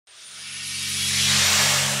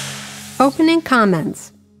Opening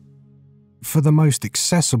comments. For the most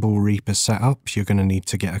accessible Reaper setup, you're going to need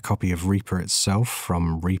to get a copy of Reaper itself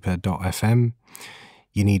from reaper.fm.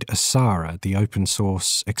 You need Asara, the open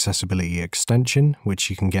source accessibility extension,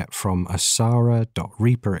 which you can get from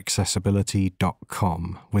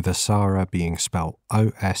asara.reaperaccessibility.com, with Asara being spelled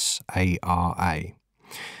O-S-A-R-A.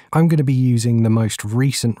 I'm going to be using the most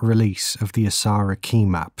recent release of the Asara key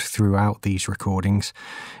map throughout these recordings.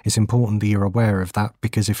 It's important that you're aware of that,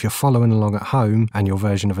 because if you're following along at home and your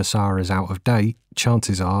version of Asara is out of date,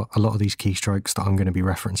 chances are a lot of these keystrokes that I'm going to be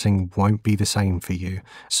referencing won't be the same for you.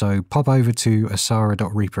 So pop over to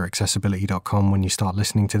asara.reaperaccessibility.com when you start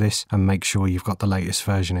listening to this and make sure you've got the latest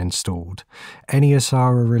version installed. Any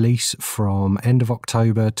Asara release from end of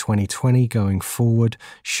October 2020 going forward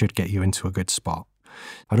should get you into a good spot.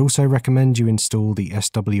 I'd also recommend you install the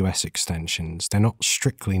SWS extensions. They're not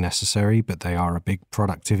strictly necessary, but they are a big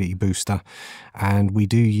productivity booster, and we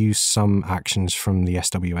do use some actions from the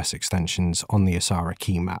SWS extensions on the Asara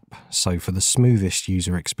key map. So for the smoothest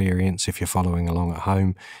user experience, if you're following along at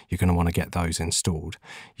home, you're going to want to get those installed.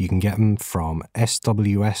 You can get them from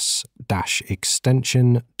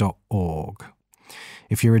sws-extension.org.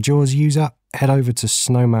 If you're a JAWS user, head over to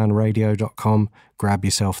snowmanradio.com, grab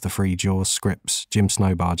yourself the free JAWS scripts. Jim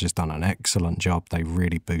Snowbarge has done an excellent job. They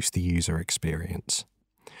really boost the user experience.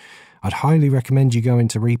 I'd highly recommend you go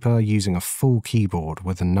into Reaper using a full keyboard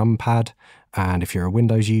with a numpad, and if you're a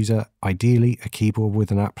Windows user, ideally a keyboard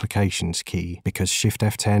with an applications key, because Shift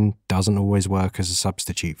F10 doesn't always work as a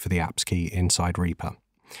substitute for the apps key inside Reaper.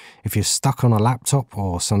 If you're stuck on a laptop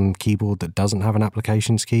or some keyboard that doesn't have an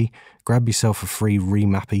applications key, grab yourself a free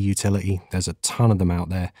remapper utility. There's a ton of them out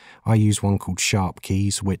there. I use one called Sharp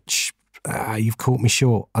Keys, which you've caught me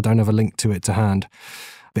short. I don't have a link to it to hand.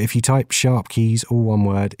 But if you type Sharp Keys, all one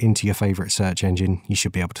word, into your favourite search engine, you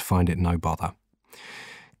should be able to find it no bother.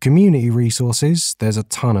 Community resources, there's a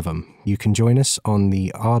ton of them. You can join us on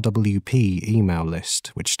the RWP email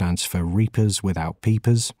list, which stands for Reapers Without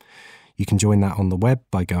Peepers. You can join that on the web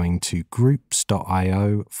by going to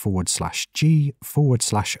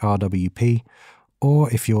groups.io/g/RWP,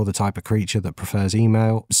 or if you're the type of creature that prefers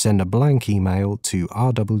email, send a blank email to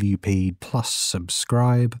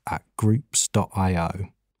rwp+subscribe@groups.io.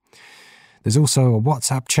 There's also a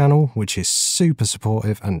WhatsApp channel, which is super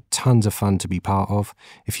supportive and tons of fun to be part of.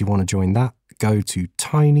 If you want to join that, go to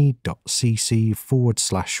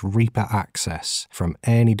tiny.cc/Reaper Access from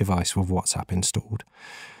any device with WhatsApp installed.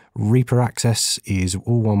 Reaper Access is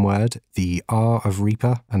all one word. The R of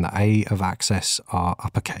Reaper and the A of Access are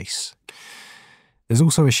uppercase. There's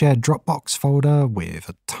also a shared Dropbox folder with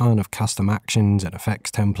a ton of custom actions and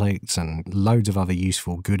effects templates and loads of other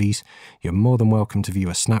useful goodies. You're more than welcome to view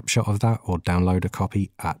a snapshot of that or download a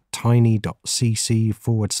copy at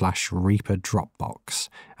tiny.cc/Reaper Dropbox.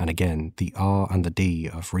 And again, the R and the D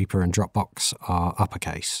of Reaper and Dropbox are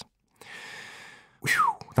uppercase.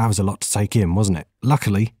 Whew, that was a lot to take in, wasn't it?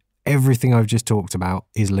 Luckily, everything I've just talked about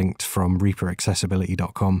is linked from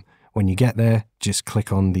reaperaccessibility.com. When you get there, just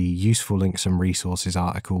click on the Useful Links and Resources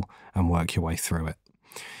article and work your way through it.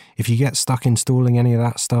 If you get stuck installing any of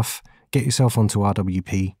that stuff, get yourself onto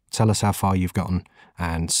RWP, tell us how far you've gotten,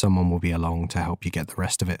 and someone will be along to help you get the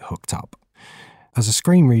rest of it hooked up. As a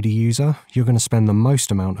screen reader user, you're going to spend the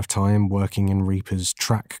most amount of time working in Reaper's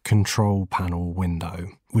Track Control Panel window,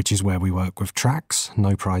 which is where we work with tracks,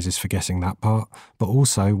 no prizes for guessing that part, but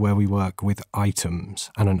also where we work with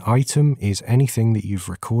items. And an item is anything that you've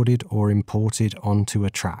recorded or imported onto a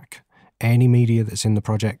track. Any media that's in the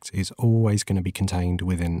project is always going to be contained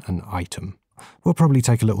within an item. We'll probably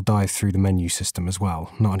take a little dive through the menu system as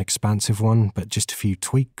well. Not an expansive one, but just a few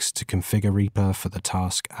tweaks to configure Reaper for the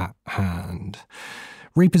task at hand.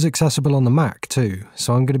 Reaper's accessible on the Mac too,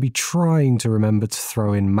 so I'm going to be trying to remember to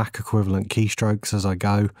throw in Mac equivalent keystrokes as I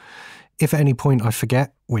go. If at any point I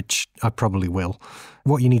forget, which I probably will,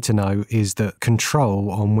 what you need to know is that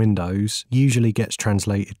Control on Windows usually gets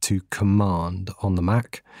translated to Command on the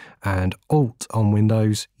Mac, and Alt on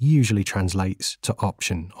Windows usually translates to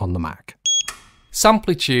Option on the Mac.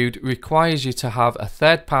 Samplitude requires you to have a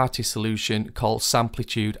third-party solution called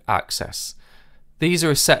Samplitude Access. These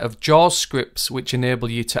are a set of JAWS scripts which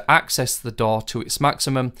enable you to access the DAW to its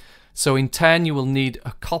maximum, so in turn you will need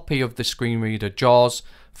a copy of the screen reader JAWS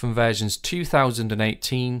from versions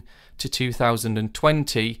 2018 to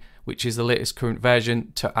 2020, which is the latest current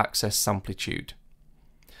version, to access Samplitude.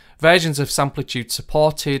 Versions of Samplitude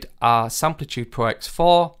supported are Samplitude Pro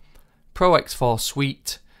X4, Pro X4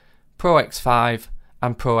 Suite, Pro X5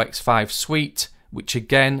 and Pro X5 Suite, which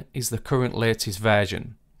again is the current latest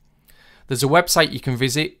version. There's a website you can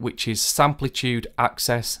visit which is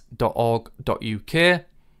samplitudeaccess.org.uk.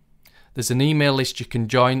 There's an email list you can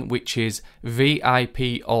join, which is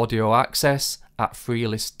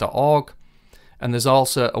vipaudioaccess@freelist.org. And there's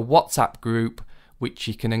also a WhatsApp group which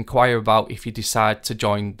you can inquire about if you decide to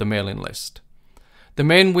join the mailing list. The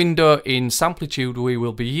main window in Samplitude we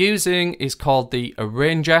will be using is called the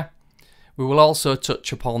Arranger. We will also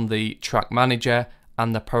touch upon the Track Manager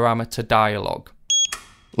and the Parameter Dialog.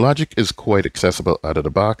 Logic is quite accessible out of the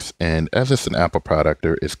box, and as it's an Apple product,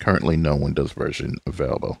 there is currently no Windows version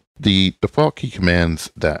available. The default key commands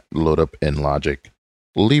that load up in Logic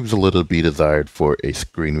leaves a little to be desired for a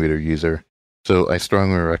screen reader user, so I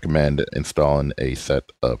strongly recommend installing a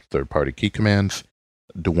set of third-party key commands.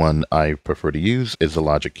 The one I prefer to use is the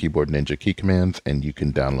Logic Keyboard Ninja key commands, and you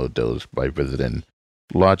can download those by visiting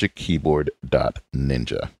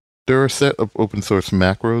logickeyboard.ninja. There are a set of open source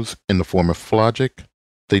macros in the form of Flogic.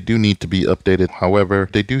 They do need to be updated, however,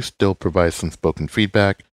 they do still provide some spoken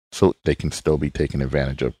feedback, so they can still be taken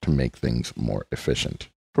advantage of to make things more efficient.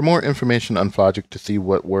 For more information on Flogic to see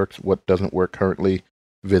what works, what doesn't work currently,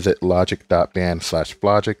 visit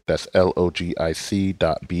logic.band/Flogic, that's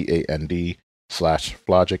logic.band/Flogic,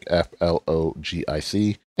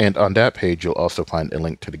 Flogic, and on that page you'll also find a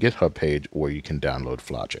link to the GitHub page where you can download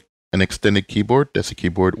Flogic. An extended keyboard, that's a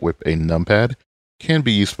keyboard with a numpad, can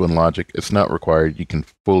be useful in Logic. It's not required. You can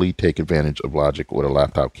fully take advantage of Logic with a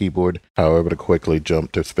laptop keyboard. However, to quickly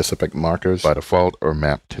jump to specific markers by default are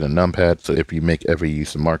mapped to the numpad, so if you make every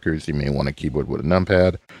use of markers, you may want a keyboard with a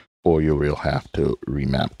numpad, or you will have to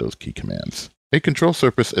remap those key commands. A control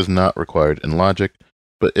surface is not required in Logic,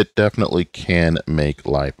 but it definitely can make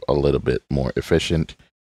life a little bit more efficient.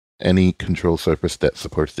 Any control surface that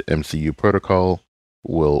supports the MCU protocol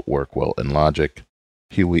will work well in Logic.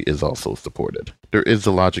 Huey is also supported. There is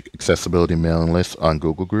a Logic accessibility mailing list on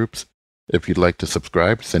Google Groups. If you'd like to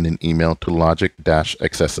subscribe, send an email to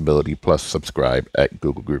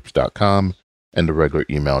logic-accessibility+subscribe@googlegroups.com, and the regular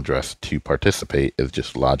email address to participate is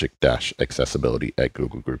just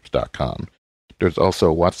logic-accessibility@googlegroups.com. There's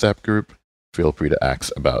also a WhatsApp group. Feel free to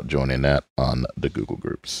ask about joining that on the Google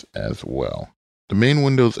Groups as well. The main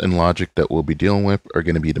windows in Logic that we'll be dealing with are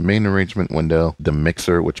going to be the main arrangement window, the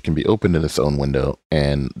mixer, which can be opened in its own window,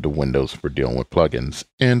 and the windows for dealing with plugins,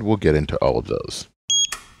 and we'll get into all of those.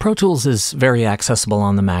 Pro Tools is very accessible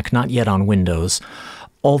on the Mac, not yet on Windows.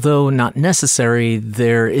 Although not necessary,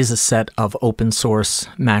 there is a set of open source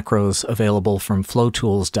macros available from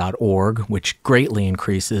flowtools.org, which greatly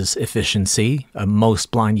increases efficiency.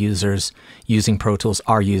 Most blind users using Pro Tools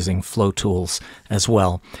are using FlowTools as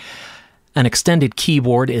well. An extended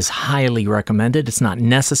keyboard is highly recommended. It's not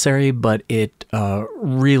necessary, but it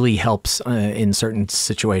really helps in certain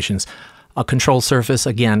situations. A control surface,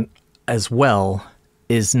 again, as well,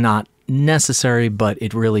 is not necessary, but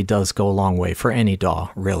it really does go a long way for any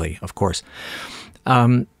DAW, really, of course.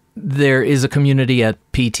 There is a community at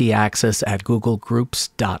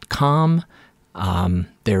ptaccess@googlegroups.com.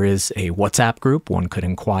 There is a WhatsApp group. One could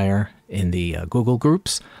inquire in the Google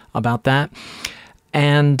Groups about that.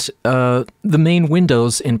 And the main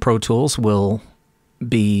windows in Pro Tools will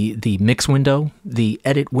be the mix window, the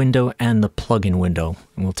edit window, and the plugin window.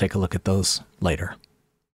 And we'll take a look at those later.